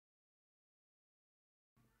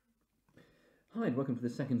Hi, and welcome to the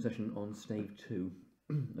second session on Stave 2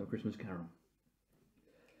 of Christmas Carol.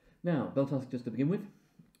 Now, bell task just to begin with.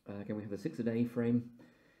 Again, we have a 6-a-day frame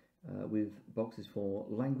with boxes for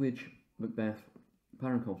language, Macbeth,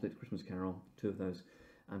 power and conflict, Christmas Carol, 2 of those,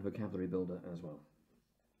 and vocabulary builder as well.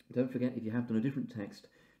 Don't forget, if you have done a different text,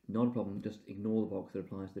 not a problem, just ignore the box that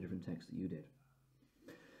applies to the different text that you did.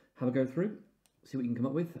 Have a go through, see what you can come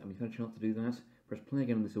up with, and if you've had a chance to do that, press play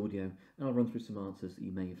again on this audio, and I'll run through some answers that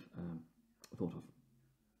you may have thought of.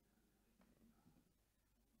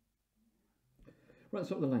 Right, let's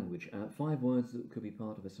start with the language. 5 words that could be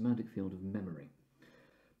part of a semantic field of memory.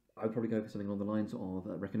 I would probably go for something along the lines of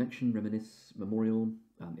recollection, reminisce, memorial,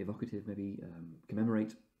 evocative maybe,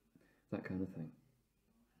 commemorate, that kind of thing.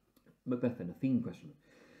 Macbeth then, a theme question.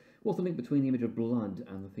 What's the link between the image of blood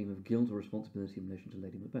and the theme of guilt or responsibility in relation to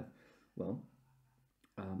Lady Macbeth? Well,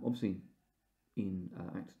 obviously in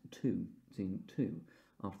Act 2, Scene 2,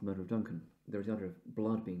 after the murder of Duncan, there is the idea of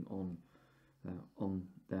blood being on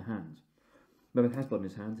their hands. Macbeth has blood in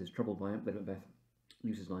his hands, is troubled by it. Lady Macbeth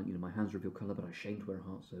uses the line, my hands reveal colour, but I shame to wear a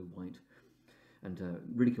heart so white, and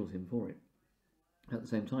ridicules him for it. At the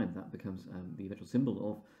same time, that becomes the eventual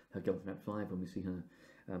symbol of her guilt in Act 5 when we see her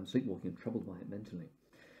sleepwalking and troubled by it mentally.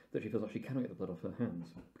 That she feels like she cannot get the blood off her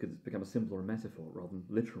hands because it's become a symbol or a metaphor rather than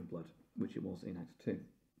literal blood, which it was in Act 2.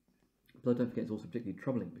 Blood, don't forget, is also particularly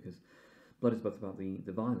troubling because blood is both about the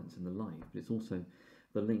violence and the life, but it's also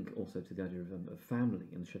the link also to the idea of family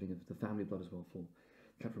and the shedding of the family blood as well for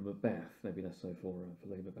Catherine Macbeth, maybe less so for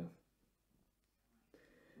Lady Macbeth.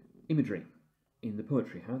 Imagery. In the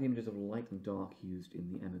poetry, how are the images of light and dark used in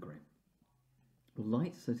the emigre? Well,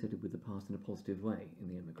 light associated with the past in a positive way in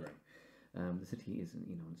the emigre. The city is,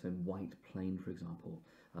 on its own white plain, for example.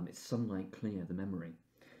 It's sunlight clear, the memory.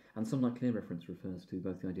 And sunlight clear reference refers to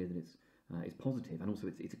both the idea that it's positive and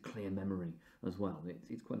also it's a clear memory as well.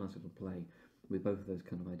 It's quite a nice little play with both of those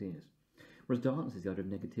kind of ideas. Whereas darkness is the idea of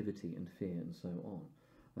negativity and fear and so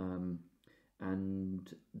on.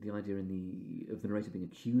 And the idea of the narrator being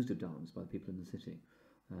accused of darkness by the people in the city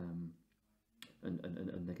and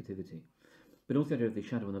negativity. But also the idea of the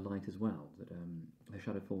shadow and the light as well, that the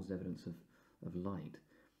shadow falls as evidence of light.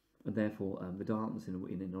 And therefore the darkness in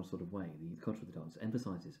a sort of way, the contrast of the darkness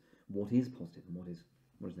emphasises what is positive and what is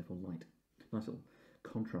therefore light. Nice little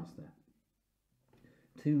contrast there.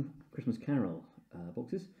 2 Christmas Carol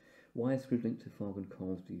boxes. Why is Scrooge linked to fog and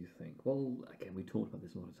cold, do you think? Well, again, we talked about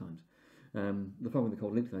this a lot of times. The fog and the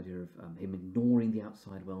cold linked to the idea of him ignoring the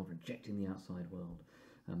outside world, rejecting the outside world,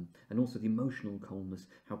 and also the emotional coldness,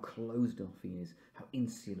 how closed off he is, how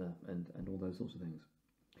insular, and all those sorts of things.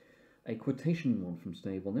 A quotation one from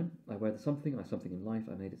Stave 1 then. I wear the something, I something in life,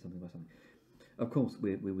 I made it something by something. Of course,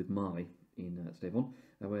 we're with Marley in Stave 1.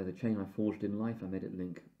 I wear the chain I forged in life, I made it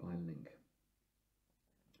link by link.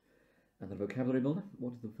 And the vocabulary builder,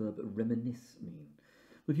 what does the verb reminisce mean?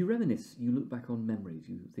 Well, if you reminisce, you look back on memories,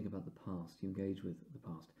 you think about the past, you engage with the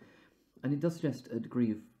past. And it does suggest a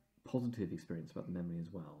degree of positive experience about the memory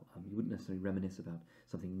as well. You wouldn't necessarily reminisce about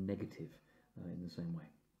something negative in the same way.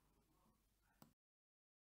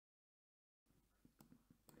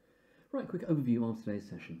 Right, quick overview of today's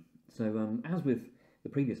session. So, as with the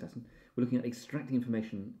previous lesson, we're looking at extracting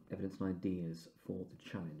information, evidence and ideas for the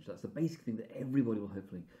challenge. That's the basic thing that everybody will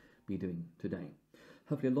hopefully be doing today.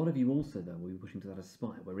 Hopefully a lot of you also, though, will be pushing to that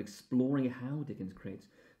aspire. We're exploring how Dickens creates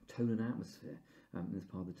tone and atmosphere in this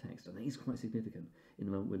part of the text, and that is quite significant in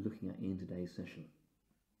the moment we're looking at in today's session.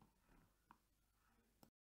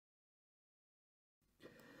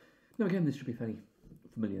 Now again, this should be a fairly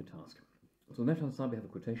familiar task. So on the left-hand side we have a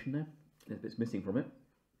quotation there. There's bits missing from it.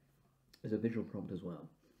 There's a visual prompt as well.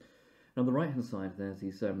 Now on the right-hand side there's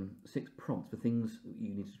these 6 prompts for things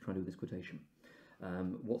you need to try to do with this quotation.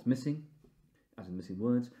 What's missing, as in missing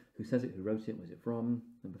words, who says it, who wrote it, where's it from,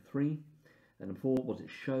 number 3. And number 4, what does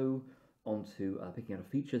it show, onto picking out a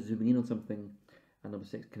feature, zooming in on something, and number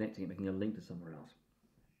 6, connecting it, making a link to somewhere else.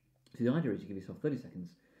 So the idea is you give yourself 30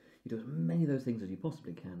 seconds, you do as many of those things as you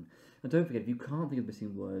possibly can, and don't forget, if you can't think of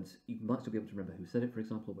missing words, you might still be able to remember who said it, for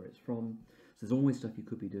example, where it's from, so there's always stuff you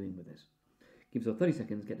could be doing with this. Give yourself 30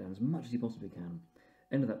 seconds, get down as much as you possibly can,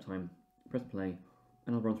 end of that time, press play,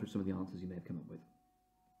 and I'll run through some of the answers you may have come up with.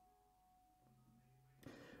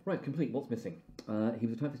 Right, complete. What's missing? He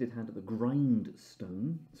was a tight-fisted hand at the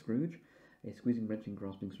grindstone, Scrooge, a squeezing, wrenching,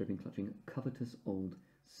 grasping, stripping, clutching, covetous old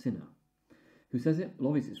sinner. Who says it? Well,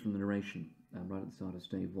 obviously it's from the narration, right at the start of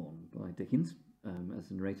Stave 1, by Dickens as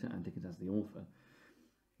the narrator and Dickens as the author,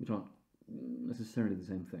 which aren't necessarily the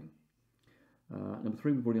same thing. Number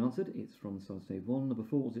 3 we've already answered. It's from the start of Stave 1. Number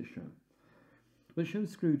 4, what does it show? Well, it shows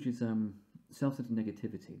Scrooge's self-centered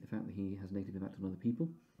negativity, the fact that he has negative impact on other people.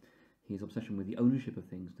 his obsession with the ownership of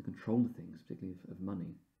things, the control of things, particularly of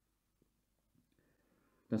money.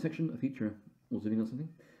 Dissection, a feature, or zooming on something.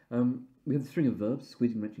 We have the string of verbs,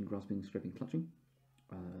 squeezing, wrenching, grasping, scraping, clutching,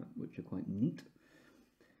 which are quite neat.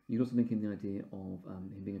 You could also link in the idea of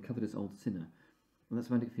him being a covetous old sinner, and that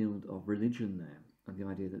semantic field of religion there, and the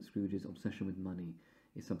idea that Scrooge's obsession with money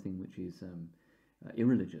is something which is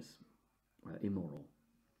irreligious, immoral,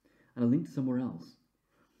 and a link to somewhere else.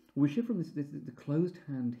 We shift from the closed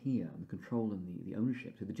hand here, and the control and the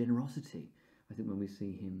ownership, to the generosity, I think, when we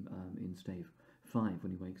see him in stave 5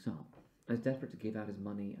 when he wakes up. He's desperate to give out his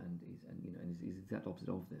money, and he's the exact opposite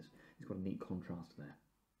of this. He's got a neat contrast there.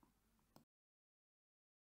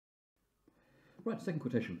 Right, second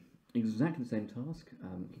quotation. Exactly the same task.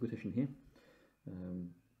 Key quotation here.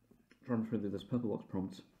 Try and run through this purple box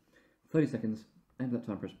prompts. 30 seconds. End of that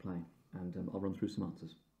time, press play, and I'll run through some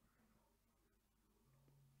answers.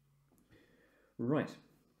 Right.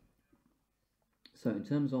 So in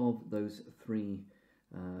terms of those 3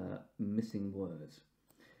 missing words,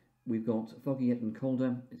 we've got foggy yet and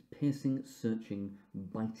colder. It's piercing, searching,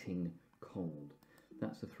 biting, cold.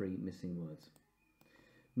 That's the 3 missing words.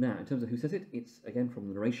 Now, in terms of who says it, it's again from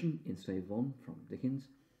the narration in stave 1 from Dickens,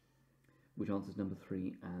 which answers number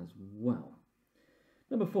 3 as well.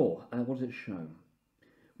 Number 4, what does it show?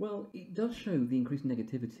 Well, it does show the increased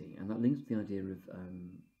negativity, and that links to the idea of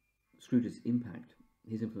Scrooge's impact,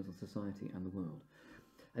 his influence on society and the world.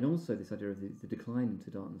 And also this idea of the decline into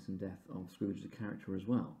darkness and death of Scrooge as a character as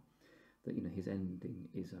well. That, you know, his ending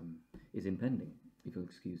is impending, if you'll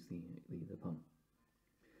excuse the pun.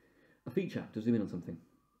 A feature, to zoom in on something.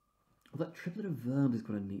 Well, that triplet of verbs is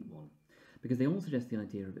quite a neat one, because they all suggest the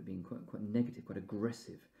idea of it being quite negative, quite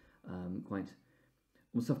aggressive, quite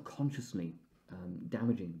almost self-consciously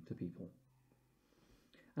damaging to people.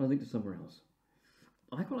 And a link to somewhere else.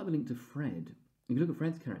 I quite like the link to Fred. If you look at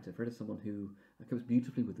Fred's character, Fred is someone who copes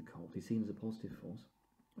beautifully with the cold. He's seen as a positive force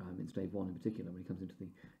in stave 1 in particular, when he comes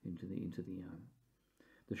into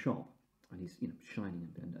the shop, and he's, you know, shining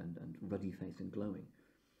and ruddy faced and glowing.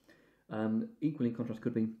 Equally, in contrast,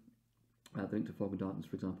 could be the link to fog and darkness,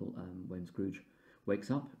 for example, when Scrooge wakes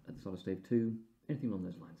up at the start of stave 2. Anything along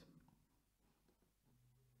those lines.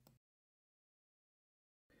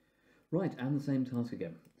 Right, and the same task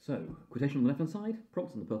again. So, quotation on the left-hand side,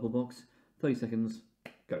 prompts in the purple box, 30 seconds,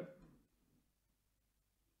 go.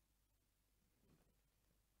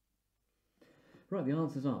 Right, the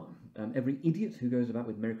answers are, every idiot who goes about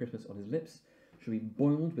with Merry Christmas on his lips should be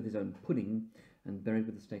boiled with his own pudding and buried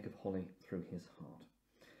with a stake of holly through his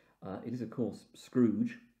heart. It is, of course,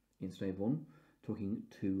 Scrooge, in stave 1, talking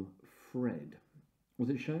to Fred. What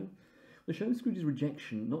does it show? Well, it shows Scrooge's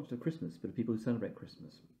rejection, not just of Christmas, but of people who celebrate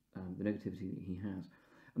Christmas. The negativity that he has,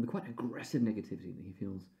 and the quite aggressive negativity that he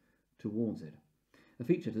feels towards it. A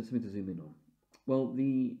feature, something to zoom in on. Well,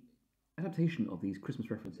 the adaptation of these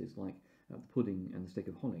Christmas references, like the pudding and the stick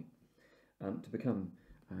of holly, to become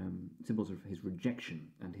symbols of his rejection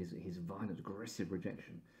and his violent, aggressive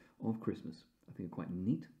rejection of Christmas, I think are quite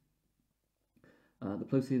neat. The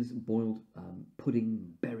plosives, boiled,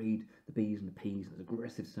 pudding, buried, the bees and the peas, and there's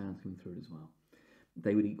aggressive sounds coming through it as well.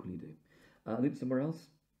 They would equally do. I think somewhere else.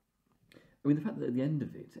 I mean, the fact that at the end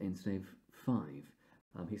of it, in stave 5,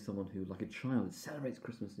 he's someone who, like a child, celebrates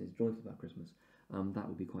Christmas and is joyful about Christmas, that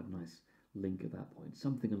would be quite a nice link at that point.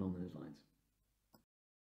 Something along those lines.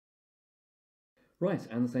 Right,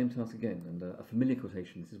 and the same task again, and a familiar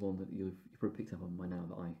quotation. This is one that you've probably picked up on by now,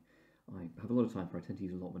 that I have a lot of time for. I tend to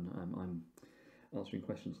use a lot when I'm answering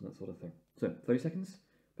questions and that sort of thing. So, 30 seconds,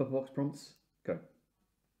 purple box prompts, go.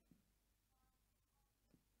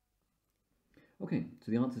 Okay,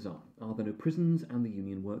 so the answers are there no prisons and the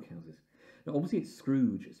union workhouses? Now, obviously it's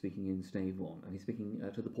Scrooge speaking in stave 1, and he's speaking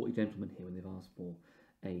to the portly gentleman here when they've asked for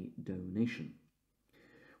a donation.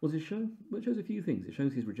 What does it show? Well, it shows a few things. It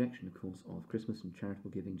shows his rejection, of course, of Christmas and charitable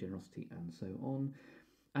giving, generosity, and so on.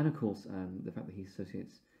 And, of course, the fact that he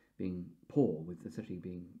associates being poor with essentially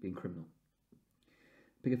being criminal.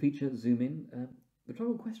 Pick a feature, zoom in. The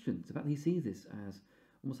tribal questions, the fact that he sees this as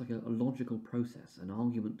almost like a logical process, an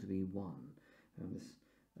argument to be won. This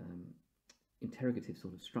interrogative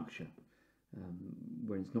sort of structure,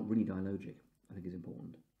 where it's not really dialogic, I think is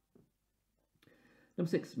important. Number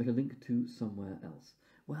 6, make a link to somewhere else.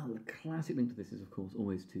 Well, the classic link to this is, of course,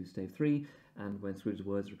 always to stave 3, and when Scrooge's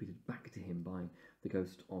words are repeated back to him by the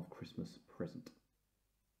ghost of Christmas present.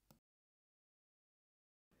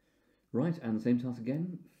 Right, and the same task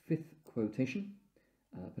again, 5th quotation,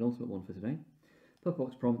 penultimate one for today. Purple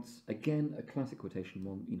box prompts, again, a classic quotation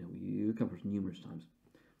one, you know, you come across numerous times.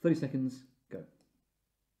 30 seconds, go.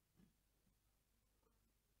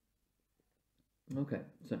 Okay,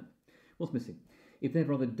 so What's missing? If they'd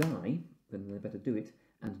rather die, then they better do it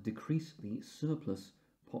and decrease the surplus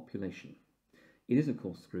population. It is, of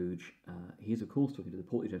course, Scrooge. He is, of course, talking to the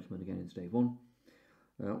portly gentleman again in stave 1.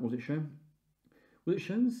 What does it show? Well, it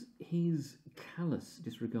shows his callous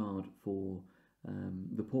disregard for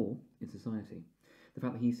the poor in society. The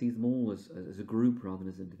fact that he sees them all as a group rather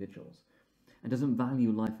than as individuals, and doesn't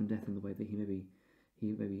value life and death in the way that he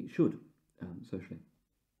maybe should socially.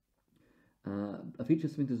 A feature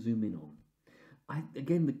something to zoom in on.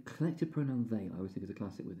 Again, the collective pronoun they, I always think, is a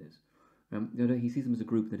classic with this. He sees them as a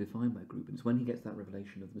group, they're defined by a group, and it's when he gets that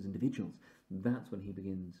revelation of them as individuals, that's when he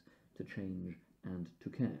begins to change and to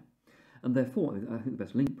care. And therefore, I think the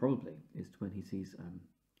best link probably is to when he sees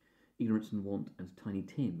Ignorance and Want and Tiny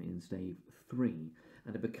Tim in stave 3,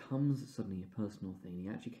 and it becomes suddenly a personal thing. He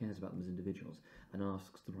actually cares about them as individuals and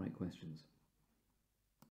asks the right questions.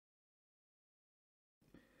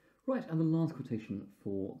 Right, and the last quotation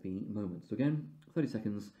for the moment. So again, 30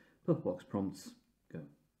 seconds, purple box prompts, go.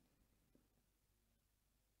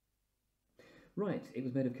 Right, it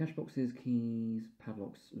was made of cash boxes, keys,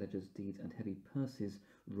 padlocks, ledgers, deeds, and heavy purses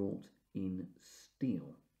wrought in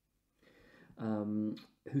steel.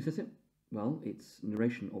 Who says it? Well, it's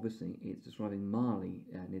narration, obviously. It's describing Marley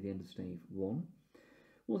near the end of stave 1.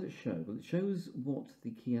 What does it show? Well, it shows what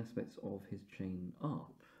the key aspects of his chain are.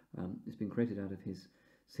 It's been created out of his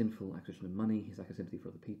sinful acquisition of money, his lack of sympathy for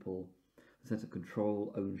other people, the sense of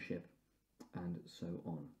control, ownership, and so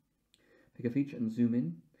on. Pick a feature and zoom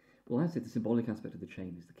in. Well, I'd say the symbolic aspect of the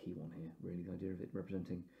chain is the key one here, really, the idea of it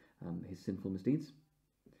representing his sinful misdeeds.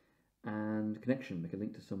 And connection, make a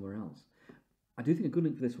link to somewhere else. I do think a good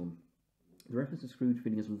link for this one, the reference to Scrooge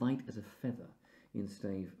feeling as light as a feather in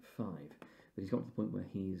stave 5, that he's got to the point where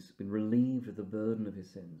he's been relieved of the burden of his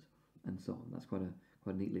sins, and so on. That's quite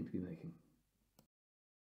a neat link to be making.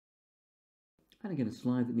 And again, a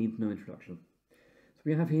slide that needs no introduction. So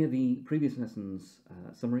we have here the previous lesson's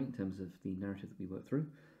summary in terms of the narrative that we worked through,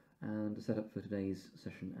 and a setup for today's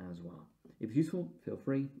session as well. If it's useful, feel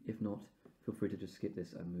free. If not, feel free to just skip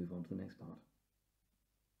this and move on to the next part.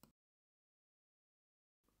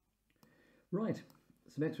 Right,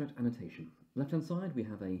 some extract annotation. Left-hand side, we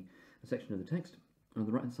have a section of the text. On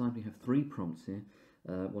the right-hand side, we have 3 prompts here,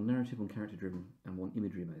 one narrative, one character-driven, and one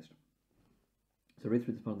imagery-based. So read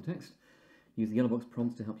through this part of the text. Use the yellow box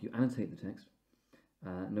prompts to help you annotate the text.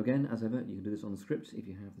 And again, as ever, you can do this on the script if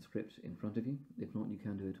you have the script in front of you. If not, you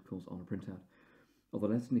can do it, of course, on a printout of the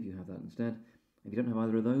lesson if you have that instead. If you don't have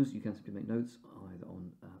either of those, you can simply make notes either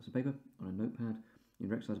on some paper, on a notepad, in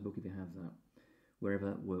your exercise book if you have that,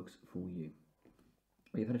 wherever works for you.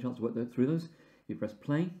 When you've had a chance to work through those, you press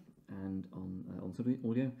play and on some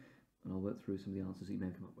audio, and I'll work through some of the answers that you may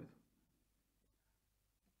have come up with.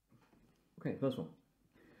 Okay, first one.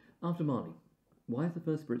 After Marley, why is the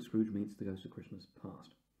first spirit Scrooge meets the ghost of Christmas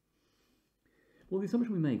past? Well, the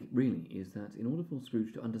assumption we make, really, is that in order for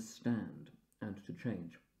Scrooge to understand and to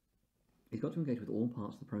change, he's got to engage with all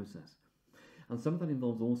parts of the process. And some of that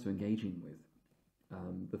involves also engaging with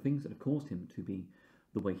the things that have caused him to be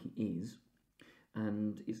the way he is,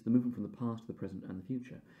 and it's the movement from the past to the present and the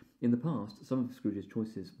future. In the past, some of Scrooge's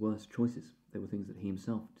choices, worst choices, they were things that he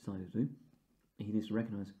himself decided to do. He needs to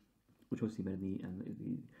recognise what choices he made and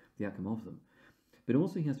the outcome of them. But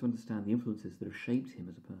also he has to understand the influences that have shaped him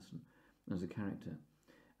as a person, as a character,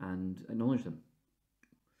 and acknowledge them.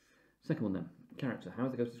 Second one then, character. How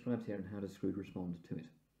is the ghost described here and how does Scrooge respond to it?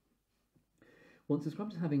 Well, it's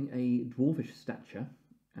described as having a dwarfish stature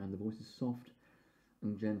and the voice is soft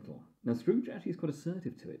and gentle. Now Scrooge actually is quite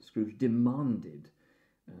assertive to it. Scrooge demanded,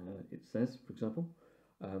 it says, for example.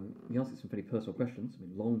 He asks some pretty personal questions, I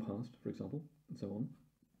mean long past, for example, and so on.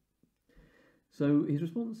 So his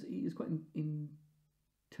response is quite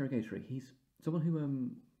interrogatory. He's someone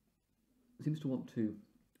who seems to want to,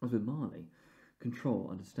 as with Marley, control,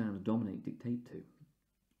 understand, dominate, dictate to,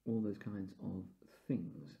 all those kinds of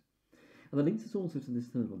things. And that links us also to this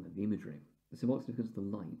third one, then, the imagery, the symbolic significance of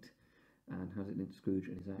the light, and how does it link to Scrooge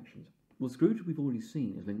and his actions. Well, Scrooge, we've already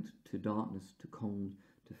seen, is linked to darkness, to cold,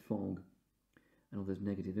 to fog, and all those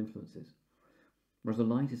negative influences. Whereas the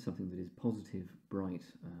light is something that is positive, bright,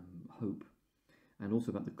 hope, and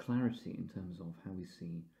also about the clarity in terms of how we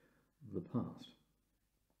see the past.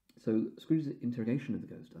 So Scrooge's interrogation of the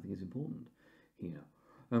ghost, I think, is important here.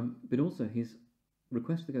 But also his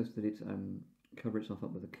request to the ghost that it cover itself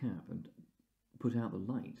up with a cap and put out the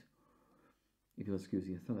light, if you'll excuse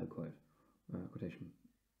the Othello quotation,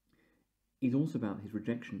 is also about his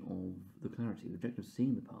rejection of the clarity, the rejection of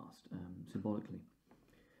seeing the past symbolically,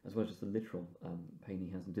 as well as just the literal pain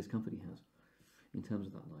he has and discomfort he has in terms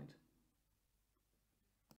of that light.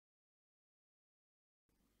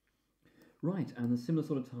 Right, and a similar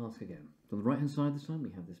sort of task again. So on the right-hand side this time, we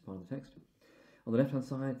have this part of the text. On the left-hand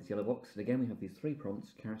side, this yellow box, and again we have these three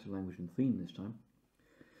prompts, character, language, and theme this time.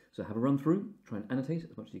 So have a run through, try and annotate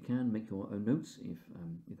as much as you can, make your own notes if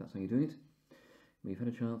that's how you're doing it. When you've had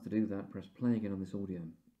a chance to do that, press play again on this audio,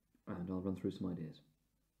 and I'll run through some ideas.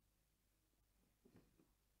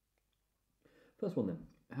 First one then,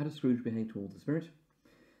 how does Scrooge behave towards the spirit?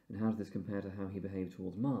 And how does this compare to how he behaved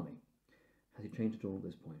towards Marley? Has he changed at all at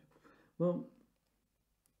this point? Well,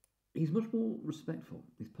 he's much more respectful.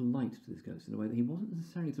 He's polite to this ghost in a way that he wasn't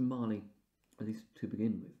necessarily to Marley, at least to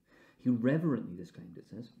begin with. He reverently disclaimed, it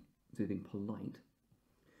says, so he's being polite,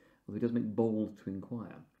 although he does make bold to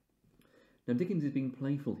inquire. Now, Dickens is being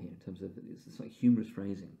playful here in terms of it's like humorous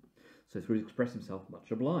phrasing. So Scrooge expressed himself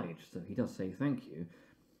much obliged, so he does say thank you,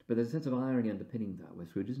 but there's a sense of irony underpinning that, where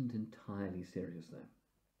Scrooge isn't entirely serious there.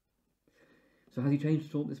 So has he changed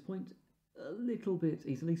at all at this point? A little bit.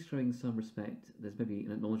 He's at least showing some respect. There's maybe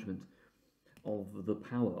an acknowledgement of the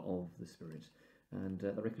power of the spirit, and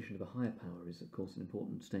the recognition of a higher power is, of course, an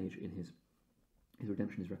important stage in his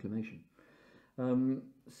redemption, his reclamation.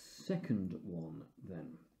 Second one,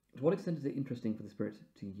 then. To what extent is it interesting for the spirit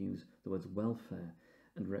to use the words welfare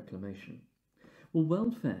and reclamation? Well,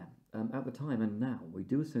 welfare, at the time and now, we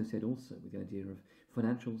do associate also with the idea of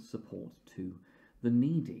financial support to the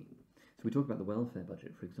needy. So we talk about the welfare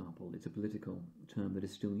budget, for example. It's a political term that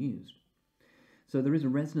is still used. So there is a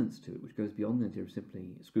resonance to it which goes beyond the idea of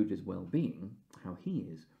simply Scrooge's well-being, how he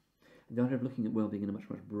is, and the idea of looking at well-being in a much,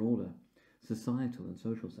 much broader societal and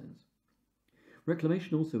social sense.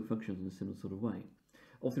 Reclamation also functions in a similar sort of way.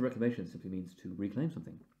 Obviously, reclamation simply means to reclaim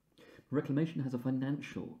something. Reclamation has a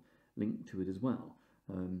financial link to it as well.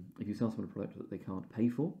 If you sell someone a product that they can't pay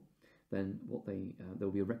for, then there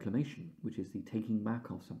will be a reclamation, which is the taking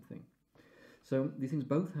back of something. So these things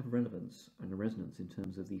both have relevance and a resonance in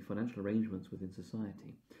terms of the financial arrangements within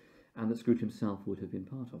society, and that Scrooge himself would have been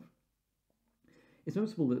part of. It's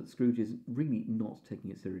noticeable that Scrooge is really not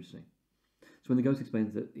taking it seriously. So when the ghost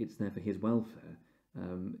explains that it's there for his welfare,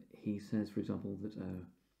 he says, for example, that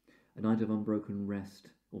a night of unbroken rest,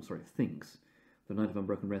 thinks that a night of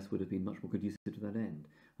unbroken rest would have been much more conducive to that end.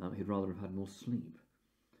 He'd rather have had more sleep.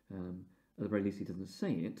 At the very least, he doesn't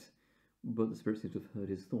say it, but the spirit seems to have heard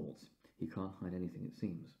his thoughts. He can't hide anything, it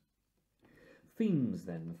seems. Themes,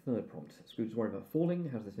 then, the third prompt. Scrooge is worried about falling.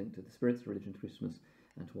 How does this link to the spirits, religion, to Christmas,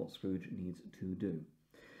 and to what Scrooge needs to do?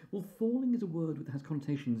 Well, falling is a word that has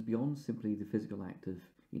connotations beyond simply the physical act of,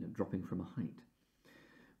 dropping from a height.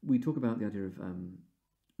 We talk about the idea of,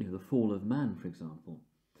 the fall of man, for example,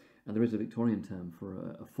 and there is a Victorian term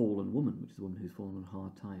for a fallen woman, which is a woman who's fallen on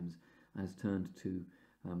hard times and has turned to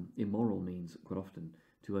immoral means quite often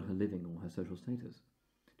to earn her living or her social status.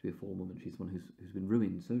 To be a fallen woman, she's one who's been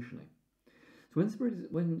ruined socially. So when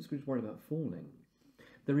Scrooge is worried about falling,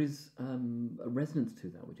 there is a resonance to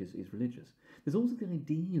that, which is religious. There's also the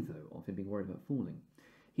idea, though, of him being worried about falling.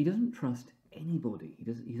 He doesn't trust anybody.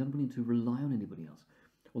 He's unwilling to rely on anybody else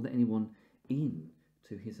or let anyone in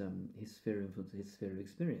to his sphere of influence, his sphere of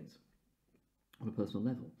experience on a personal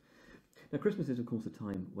level. Now, Christmas is, of course, a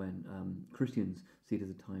time when Christians see it as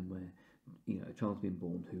a time where a child's been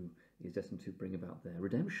born who is destined to bring about their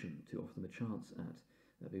redemption, to offer them a chance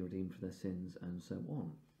at being redeemed for their sins and so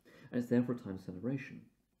on. And it's therefore a time of celebration.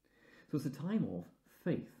 So it's a time of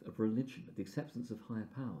faith, of religion, of the acceptance of higher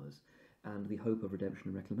powers, and the hope of redemption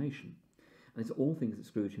and reclamation. And it's all things that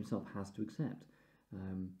Scrooge himself has to accept.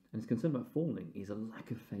 And his concern about falling is a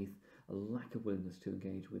lack of faith, a lack of willingness to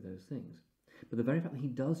engage with those things. But the very fact that he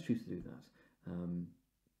does choose to do that,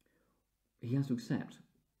 he has to accept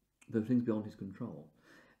those things beyond his control,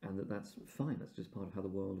 and that's fine. That's just part of how the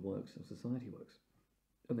world works and society works.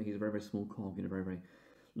 I think he's a very, very small cog in a very, very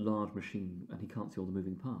large machine, and he can't see all the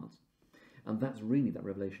moving parts. And that's really that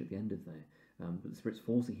revelation at the end of there, that the Spirit's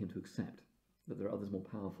forcing him to accept that there are others more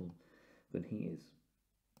powerful than he is.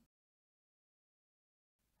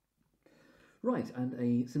 Right, and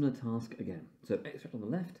a similar task again. So extract on the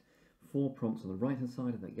left, 4 prompts on the right-hand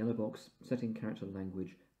side of that yellow box, setting, character,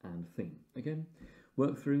 language, and theme. Again,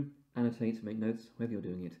 work through, annotate, make notes, however you're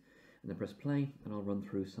doing it, and then press play, and I'll run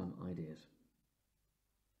through some ideas.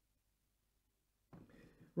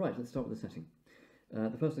 Right, let's start with the setting.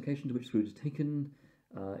 The first location to which Scrooge is taken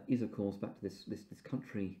is, of course, back to this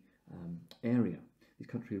country area, these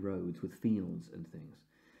country roads with fields and things.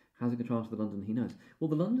 How does it contrast with the London he knows? Well,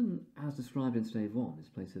 the London, as described in Stave 1, is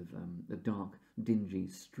a place of dark, dingy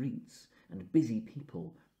streets and busy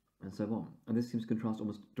people and so on. And this seems to contrast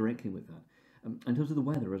almost directly with that. In terms of the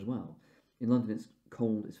weather as well. In London, it's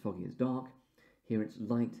cold, it's foggy, it's dark. Here it's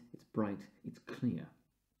light, it's bright, it's clear.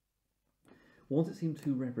 What does it seem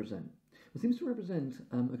to represent? It seems to represent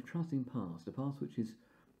a contrasting past, a past which is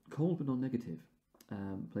cold but not negative,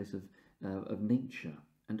 a place of nature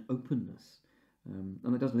and openness. And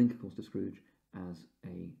that does link, of course, to Scrooge as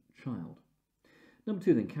a child. Number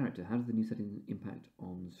 2 then, character. How does the new setting impact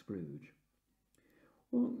on Scrooge?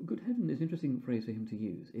 Well, good heaven is an interesting phrase for him to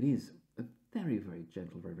use. It is a very, very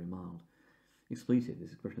gentle, very, very mild expletive,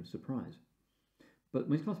 this expression of surprise. But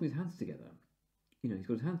when he's clasping his hands together, he's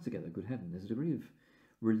got his hands together, good heaven, there's a degree of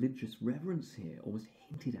religious reverence here, almost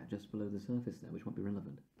hinted at just below the surface there, which might be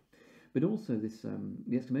relevant. But also this,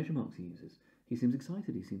 the exclamation marks he uses. He seems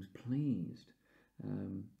excited, he seems pleased.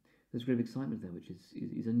 There's a degree of excitement there, which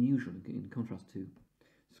is unusual in contrast to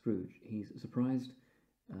Scrooge. He's surprised,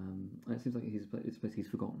 and it seems like it's a place he's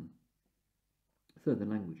forgotten. Third, the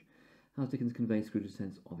language. How does Dickens convey Scrooge's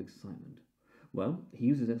sense of excitement? Well, he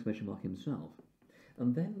uses exclamation mark himself.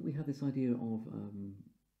 And then we have this idea of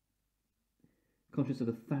conscious of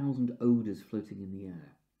 1,000 odours floating in the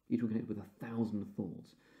air, each one connected with 1,000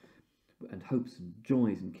 thoughts, and hopes and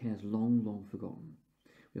joys and cares long, long forgotten.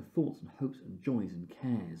 We have thoughts and hopes and joys and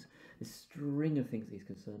cares, this string of things that he's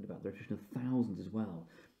concerned about, the repetition of thousands as well.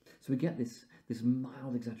 So we get this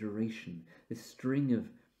mild exaggeration, this string of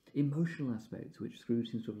emotional aspects which Scrooge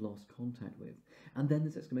seems to have lost contact with. And then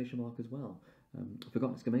this exclamation mark as well,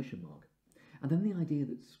 forgotten exclamation mark. And then the idea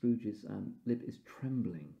that Scrooge's lip is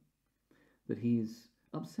trembling, that he's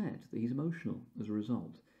upset, that he's emotional as a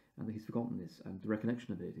result, and that he's forgotten this, and the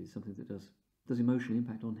recollection of it is something that does emotionally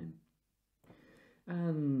impact on him.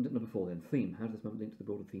 And number 4 then, theme. How does this moment link to the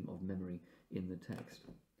broader theme of memory in the text?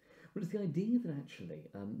 Well, it's the idea that actually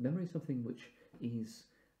memory is something which is,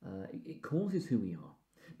 it causes who we are,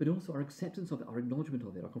 but also our acceptance of it, our acknowledgement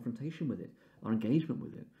of it, our confrontation with it, our engagement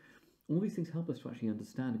with it. All these things help us to actually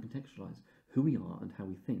understand and contextualise who we are and how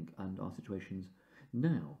we think and our situations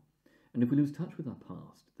now. And if we lose touch with our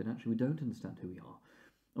past, then actually we don't understand who we are,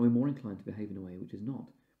 and we're more inclined to behave in a way which is not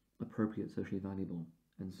appropriate, socially valuable,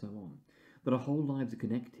 and so on. That our whole lives are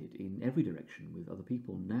connected in every direction with other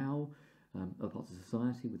people now, other parts of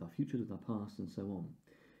society, with our futures, with our past, and so on.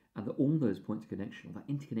 And that all those points of connection, or that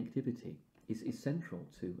interconnectivity, is central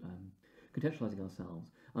to contextualising ourselves,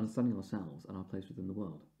 understanding ourselves and our place within the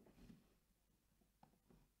world.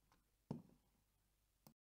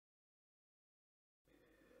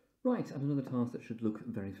 Right, and another task that should look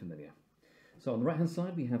very familiar. So on the right-hand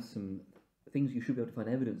side, we have some things you should be able to find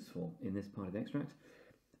evidence for in this part of the extract.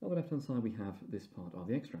 On the left-hand side, we have this part of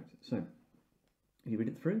the extract. So you read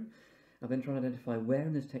it through, and then try and identify where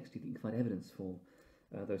in this text you think you can find evidence for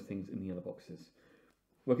those things in the yellow boxes.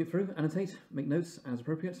 Work it through, annotate, make notes as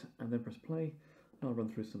appropriate, and then press play, and I'll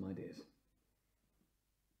run through some ideas.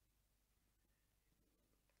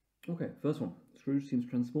 Okay, first one. Scrooge seems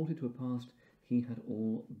transported to a past he had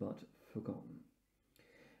all but forgotten.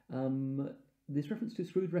 This reference to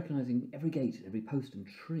Scrooge recognising every gate, every post and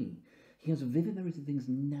tree. He has vivid memories of things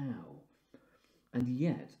now, and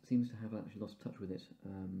yet seems to have actually lost touch with it,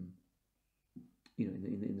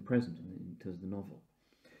 in the present, in terms of the novel.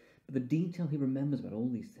 But the detail he remembers about all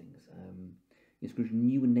these things, Scrooge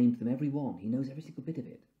knew and named them, every one. He knows every single bit of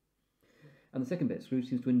it. And the second bit, Scrooge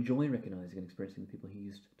seems to enjoy recognising and experiencing the people he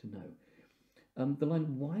used to know. The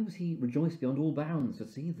line, why was he rejoiced beyond all bounds to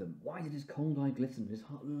see them? Why did his cold eye glisten, his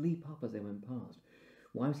heart leap up as they went past?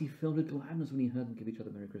 Why was he filled with gladness when he heard them give each other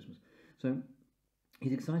Merry Christmas? So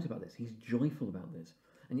he's excited about this, he's joyful about this,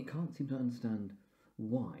 and you can't seem to understand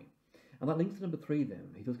why. And that links to number 3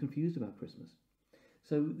 then. He feels confused about Christmas.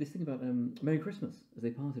 So this thing about Merry Christmas, as they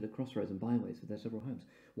parted at crossroads and byways with their several homes.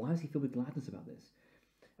 Why is he filled with gladness about this?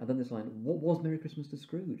 And then this line, what was Merry Christmas to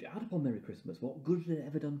Scrooge? Out upon Merry Christmas, what good had it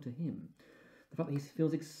ever done to him? The fact that he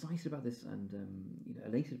feels excited about this and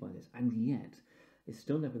elated by this, and yet is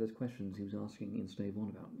still left with those questions he was asking in Stave 1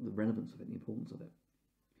 about the relevance of it, the importance of it.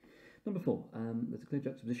 Number 4, there's a clear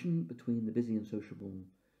juxtaposition between the busy and sociable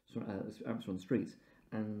atmosphere on the streets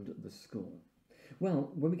and the school.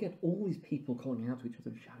 Well, when we get all these people calling out to each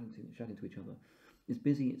other and shouting to each other, it's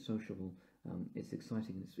busy, it's sociable, it's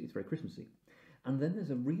exciting, it's very Christmassy. And then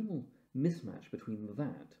there's a real mismatch between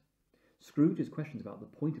that, Scrooge's questions about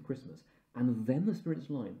the point of Christmas, and then the Spirit's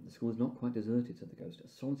line, the school is not quite deserted, said the ghost, a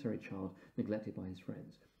solitary child neglected by his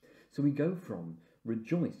friends. So we go from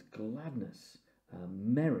rejoiced, gladness,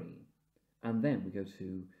 merry, and then we go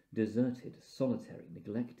to deserted, solitary,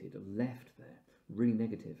 neglected, left there, really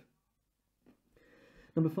negative.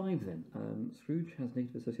 Number 5 then, Scrooge has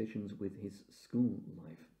negative associations with his school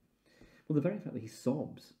life. Well, the very fact that he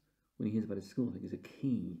sobs when he hears about his school, I think, is a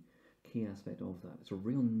key aspect of that. It's a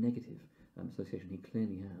real negative association he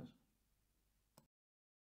clearly has.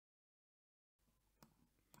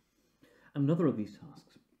 Another of these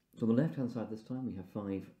tasks. So on the left-hand side this time, we have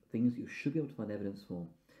 5 things you should be able to find evidence for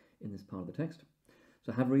in this part of the text.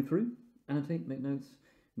 So have a read through, annotate, make notes,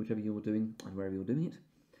 whichever you're doing and wherever you're doing it,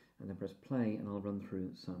 and then press play and I'll run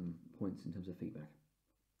through some points in terms of feedback.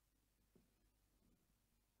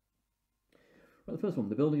 Right, the first one,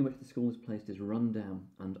 the building in which the school is placed is run down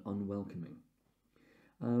and unwelcoming.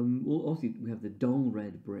 Well, obviously we have the dull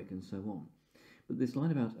red brick and so on, but this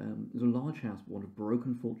line about there's a large house but one of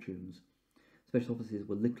broken fortunes. Special offices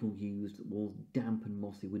were little used, walls damp and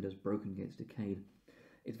mossy, windows broken, gates decayed.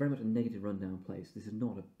 It's very much a negative rundown place. This is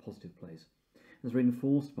not a positive place. And it's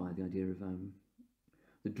reinforced by the idea of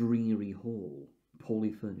the dreary hall,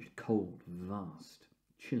 poorly furnished, cold, vast,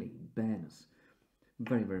 chilly, bareness.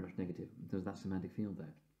 Very, very much negative. There's that semantic field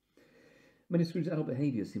there. Many of Scrooge's adult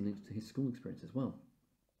behaviours seem linked to his school experience as well.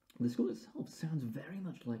 The school itself sounds very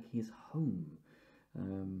much like his home,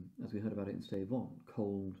 as we heard about it in Stave 1,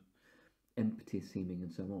 cold, empty seeming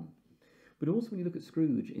and so on. But also when you look at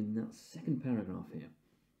Scrooge in that second paragraph here,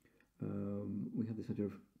 we have this idea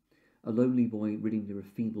of a lonely boy reading near a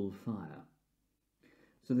feeble fire.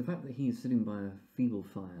 So the fact that he is sitting by a feeble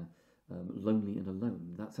fire, lonely and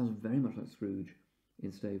alone, that sounds very much like Scrooge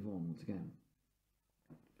in Stave 1 once again.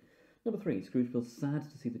 Number 3, Scrooge feels sad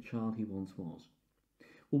to see the child he once was.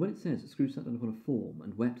 Well, when it says Scrooge sat down upon a form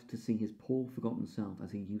and wept to see his poor forgotten self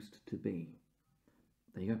as he used to be.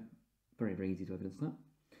 There you go. Very, very easy to evidence that.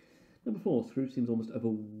 Number 4, Scrooge seems almost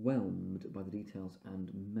overwhelmed by the details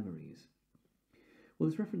and memories. Well,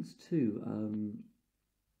 this reference to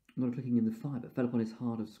not a clicking in the fire, but fell upon his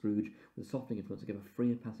heart of Scrooge with a softening influence to give a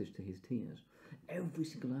freer passage to his tears. Every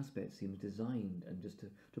single aspect seems designed and just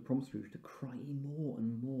to prompt Scrooge to cry more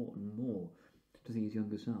and more and more to see his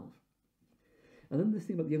younger self. And then this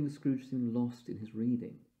thing about the younger Scrooge seeming lost in his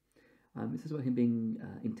reading. It says about him being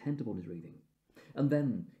intent upon his reading. And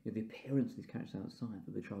then the appearance of these characters outside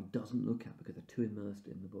that the child doesn't look at because they're too immersed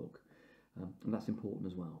in the book. And that's important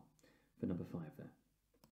as well for number 5 there.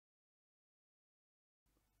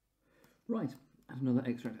 Right, and another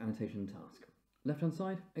extract annotation task. Left-hand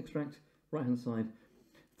side, extract, right-hand side,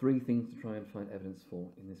 3 things to try and find evidence for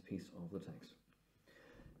in this piece of the text.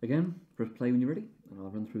 Again, press play when you're ready, and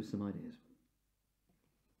I'll run through some ideas.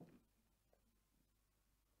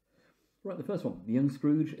 Right, the first one. The young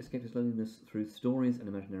Scrooge escaped his loneliness through stories and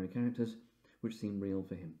imaginary characters, which seem real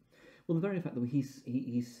for him. Well, the very fact that he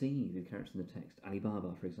sees the characters in the text, Ali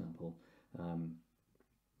Baba, for example,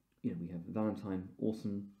 we have Valentine,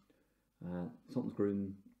 Orson, Sultan's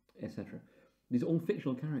Groom, etc. These are all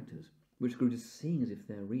fictional characters, which Scrooge is seeing as if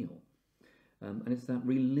they're real. And it's that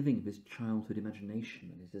reliving of his childhood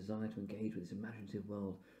imagination and his desire to engage with this imaginative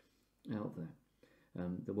world out there,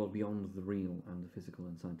 the world beyond the real and the physical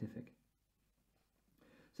and scientific.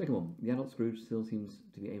 Second one, the adult Scrooge still seems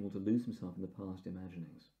to be able to lose himself in the past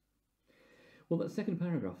imaginings. Well, that second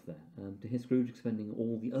paragraph there, to hear Scrooge expending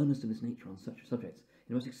all the earnest of his nature on such subjects,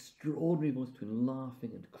 in a most extraordinary voice between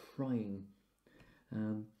laughing and crying,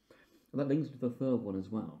 and that links to the third one as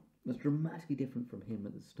well. That's dramatically different from him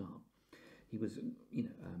at the start. He was,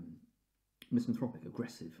 misanthropic,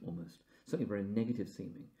 aggressive almost, certainly very negative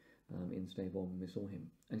seeming in Stave 1 when we saw him.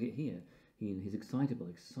 And yet here, he's excitable,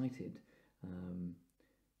 excited,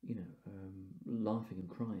 laughing and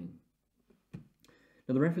crying.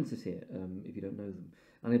 Now the references here, if you don't know them,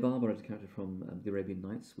 Ali Baba is a character from the Arabian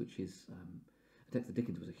Nights, which is a text that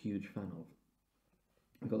Dickens was a huge fan of.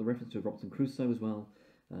 I've got the reference to Robinson Crusoe as well,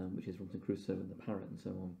 which is Robinson Crusoe and the Parrot and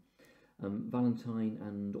so on. Valentine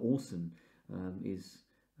and Orson is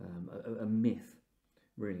a myth,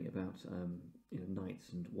 really, about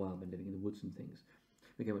knights and wild men living in the woods and things,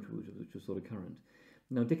 again, which was sort of current.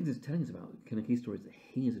 Now Dickens is telling us about kind of key stories that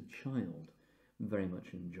he as a child very much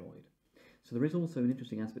enjoyed. So there is also an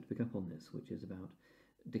interesting aspect to pick up on this, which is about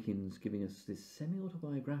Dickens giving us this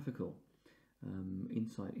semi-autobiographical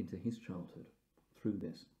insight into his childhood through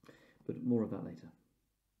this, but more of that later.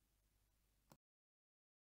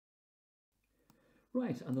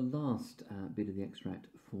 Right, and the last bit of the extract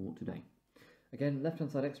for today. Again,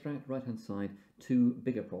 left-hand side extract, right-hand side, 2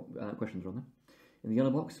 bigger questions rather. In the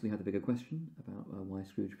yellow box, we have the bigger question about why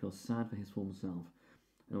Scrooge feels sad for his former self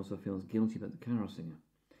and also feels guilty about the carol singer.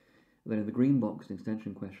 And then in the green box, an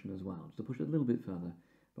extension question as well, just to push it a little bit further,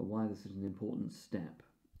 but why this is an important step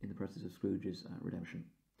in the process of Scrooge's redemption.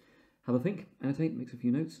 Have a think, annotate, make a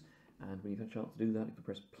few notes, and when you've had a chance to do that, you can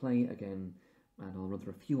press play again, and I'll run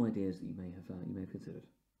through a few ideas that you may have considered.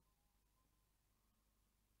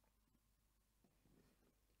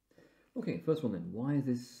 Okay, first one then. Why is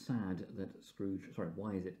this sad that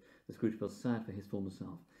why is it that Scrooge feels sad for his former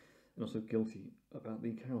self and also guilty about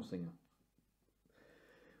the carol singer?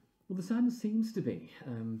 Well, the sadness seems to be,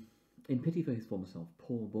 in pity for his former self,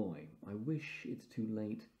 poor boy, I wish it's too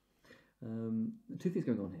late. Two things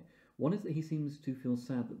going on here. One is that he seems to feel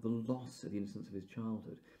sad at the loss of the innocence of his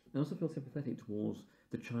childhood, and also feel sympathetic towards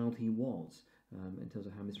the child he was, in terms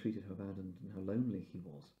of how mistreated, how abandoned, and how lonely he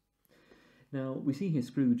was. Now, we see here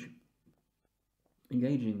Scrooge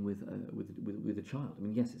engaging with a child. I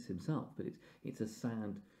mean, yes, it's himself, but it's a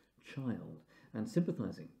sad child, and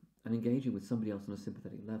sympathising and engaging with somebody else on a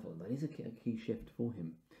sympathetic level. And that is a key shift for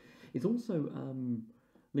him. It's also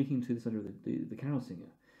linking to this idea of the carol singer,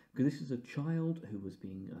 because this is a child who was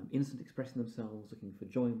being innocent, expressing themselves, looking for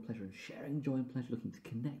joy and pleasure, and sharing joy and pleasure, looking to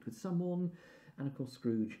connect with someone, and of course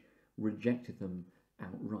Scrooge rejected them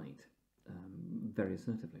outright, very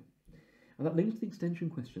assertively. And that links to the extension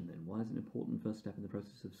question then. Why is it an important first step in the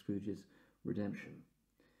process of Scrooge's redemption?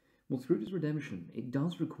 Well, Scrooge's redemption, it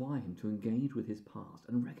does require him to engage with his past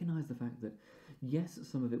and recognise the fact that, yes,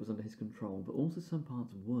 some of it was under his control, but also some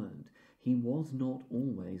parts weren't. He was not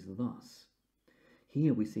always thus.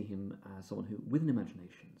 Here we see him as someone who, with an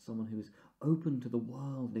imagination, someone who is open to the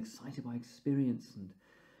world and excited by experience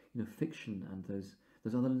and, fiction and those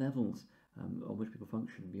other levels on which people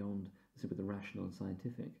function beyond simply the rational and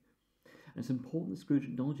scientific. And it's important that Scrooge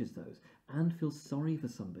acknowledges those and feels sorry for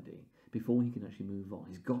somebody before he can actually move on.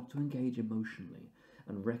 He's got to engage emotionally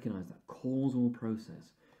and recognise that causal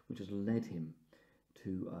process which has led him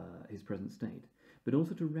to his present state, but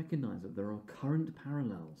also to recognise that there are current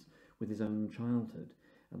parallels with his own childhood,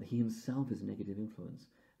 and that he himself is a negative influence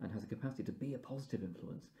and has a capacity to be a positive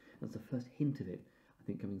influence. That's the first hint of it, I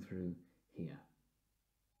think, coming through here.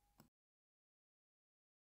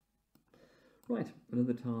 Right,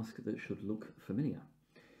 another task that should look familiar.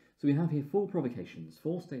 So we have here 4 provocations,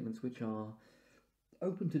 4 statements which are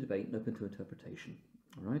open to debate and open to interpretation.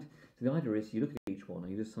 All right. So the idea is you look at each one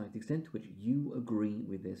and you decide the extent to which you agree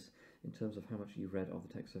with this in terms of how much you've read of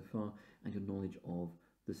the text so far and your knowledge of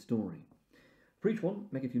the story. For each one,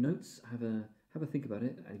 make a few notes, have a think about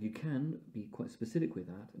it, and if you can, be quite specific with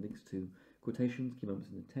that. Links to quotations, key moments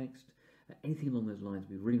in the text, anything along those lines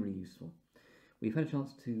would be really, really useful. We've had a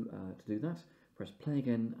chance to do that. Press play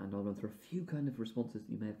again, and I'll run through a few kind of responses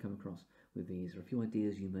that you may have come across with these, or a few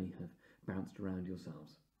ideas you may have bounced around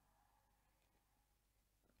yourselves.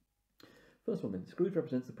 First one then, Scrooge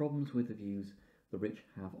represents the problems with the views the rich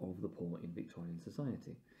have of the poor in Victorian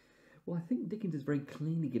society. Well, I think Dickens is very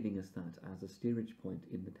clearly giving us that as a steerage point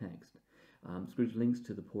in the text. Scrooge links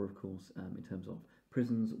to the poor, of course, in terms of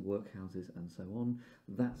prisons, workhouses, and so on.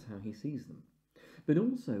 That's how he sees them. But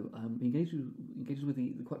also, he engages with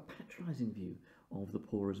the quite patronising view of the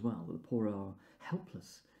poor as well, that the poor are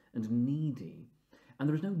helpless and needy, and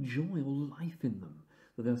there is no joy or life in them,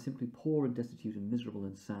 that they are simply poor and destitute and miserable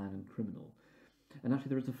and sad and criminal. And actually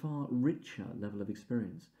there is a far richer level of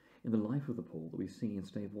experience in the life of the poor that we see in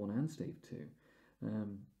Stave 1 and Stave 2.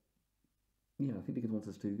 I think Dickens wants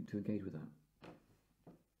us to engage with that.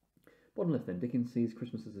 Bottom left then, Dickens sees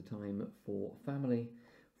Christmas as a time for family,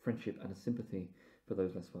 friendship and a sympathy for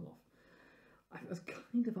those less well off. That's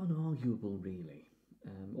kind of unarguable, really.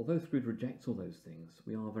 Although Scrooge rejects all those things,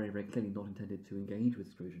 we are very, very clearly not intended to engage with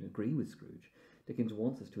Scrooge and agree with Scrooge. Dickens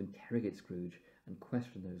wants us to interrogate Scrooge and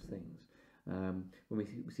question those things. When we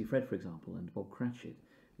see Fred, for example, and Bob Cratchit,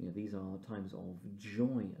 these are times of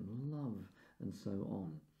joy and love and so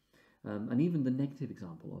on. And even the negative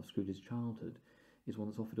example of Scrooge's childhood is one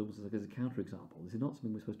that's offered almost as a counterexample. This is not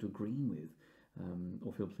something we're supposed to agree with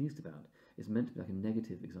or feel pleased about. It's meant to be like a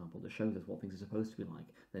negative example that shows us what things are supposed to be like.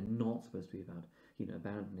 They're not supposed to be about,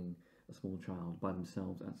 abandoning a small child by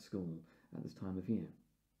themselves at school at this time of year.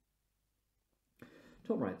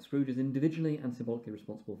 Top right, Scrooge is individually and symbolically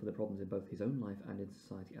responsible for the problems in both his own life and in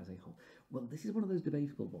society as a whole. Well, this is one of those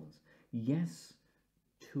debatable ones. Yes,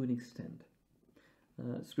 to an extent.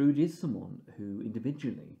 Scrooge is someone who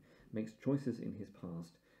individually makes choices in his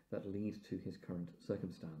past that lead to his current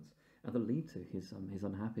circumstance and that lead to his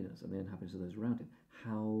unhappiness and the unhappiness of those around him.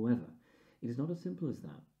 However, it is not as simple as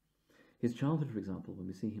that. His childhood, for example, when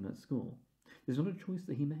we see him at school, there's not a choice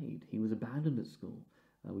that he made. He was abandoned at school.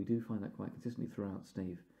 We do find that quite consistently throughout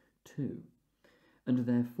Stave 2. And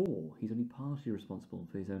therefore, he's only partially responsible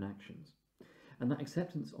for his own actions. And that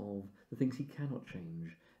acceptance of the things he cannot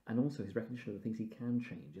change, and also his recognition of the things he can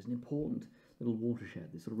change, is an important little watershed,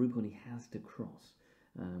 this sort of Rubicon he has to cross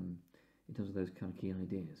in terms of those kind of key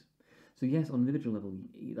ideas. So yes, on an individual level,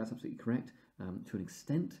 that's absolutely correct to an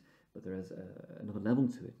extent, but there is another level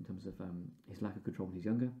to it in terms of his lack of control when he's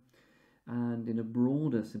younger, and in a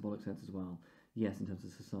broader symbolic sense as well, yes, in terms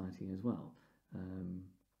of society as well.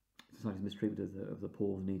 Society's mistreatment of the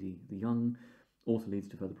poor, the needy, the young also leads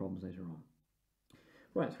to further problems later on.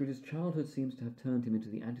 Right, Scrooge's childhood seems to have turned him into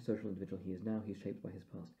the antisocial individual he is now. He's shaped by his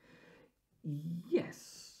past.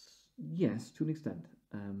 Yes, to an extent,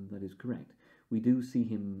 that is correct. We do see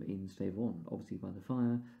him in Stave 1, obviously by the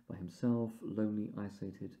fire, by himself, lonely,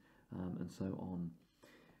 isolated, and so on.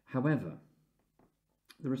 However,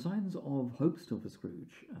 there are signs of hope still for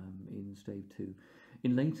Scrooge in Stave 2.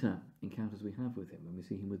 In later encounters we have with him, when we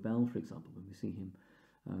see him with Belle, for example, when we see him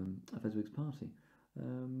at Fezwick's party,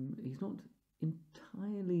 he's not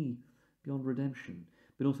entirely beyond redemption,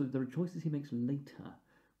 but also there are choices he makes later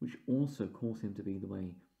which also cause him to be the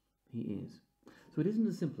way he is. So it isn't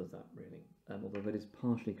as simple as that, really, although that is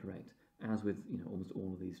partially correct, as with almost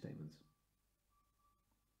all of these statements.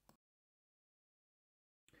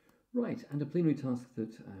 Right, and a plenary task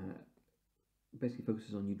that basically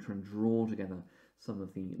focuses on you trying to draw together some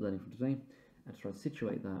of the learning from today and to try to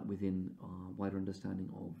situate that within our wider understanding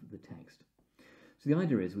of the text. So the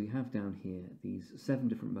idea is we have down here these 7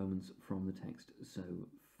 different moments from the text so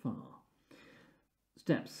far.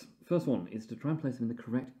 Steps. First one is to try and place them in the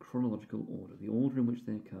correct chronological order, the order in which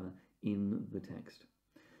they occur in the text.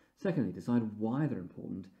 Secondly, decide why they're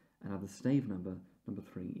important and add the stave number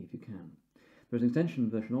 3 if you can. There's an extension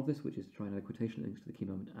version of this which is to try and add quotation links to the key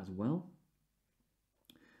moment as well.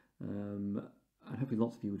 And hopefully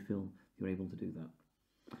lots of you would feel you're able to do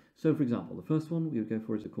that. So for example, the first one we would go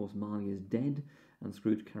for is of course Marley is dead and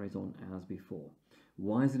Scrooge carries on as before.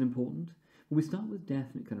 Why is it important? Well, we start with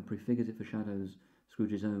death and it kind of prefigures, it foreshadows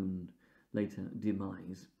Scrooge's own later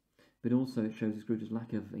demise, but also it shows Scrooge's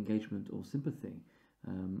lack of engagement or sympathy,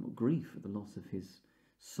 grief at the loss of his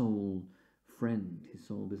sole friend, his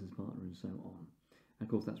sole business partner, and so on. And of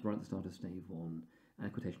course, that's right at the start of Stave 1,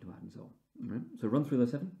 and quotation to add and so on. Right? So run through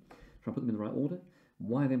those 7, try and put them in the right order,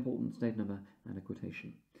 why they're important, stave number, and a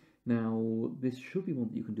quotation. Now, this should be one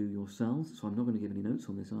that you can do yourselves, so I'm not going to give any notes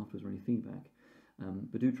on this afterwards or any feedback,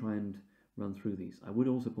 but do try and run through these. I would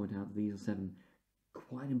also point out that these are 7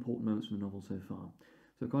 quite important moments from the novel so far.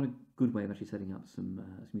 So quite a good way of actually setting up some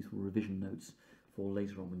useful revision notes for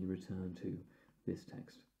later on when you return to this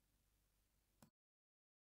text.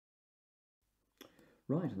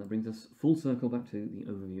 Right, and that brings us full circle back to the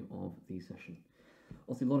overview of the session.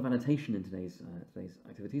 Also, a lot of annotation in today's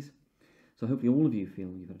activities. So hopefully all of you feel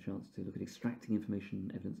you've had a chance to look at extracting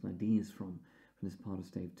information, evidence and ideas from this part of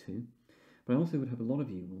Stave 2. But I also would hope a lot of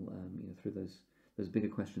you will, through those bigger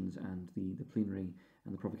questions and the plenary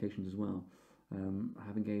and the provocations as well,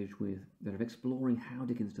 have engaged with that of exploring how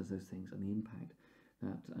Dickens does those things and the impact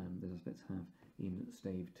that those aspects have in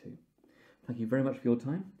Stave 2. Thank you very much for your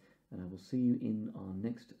time, and I will see you in our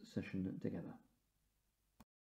next session together.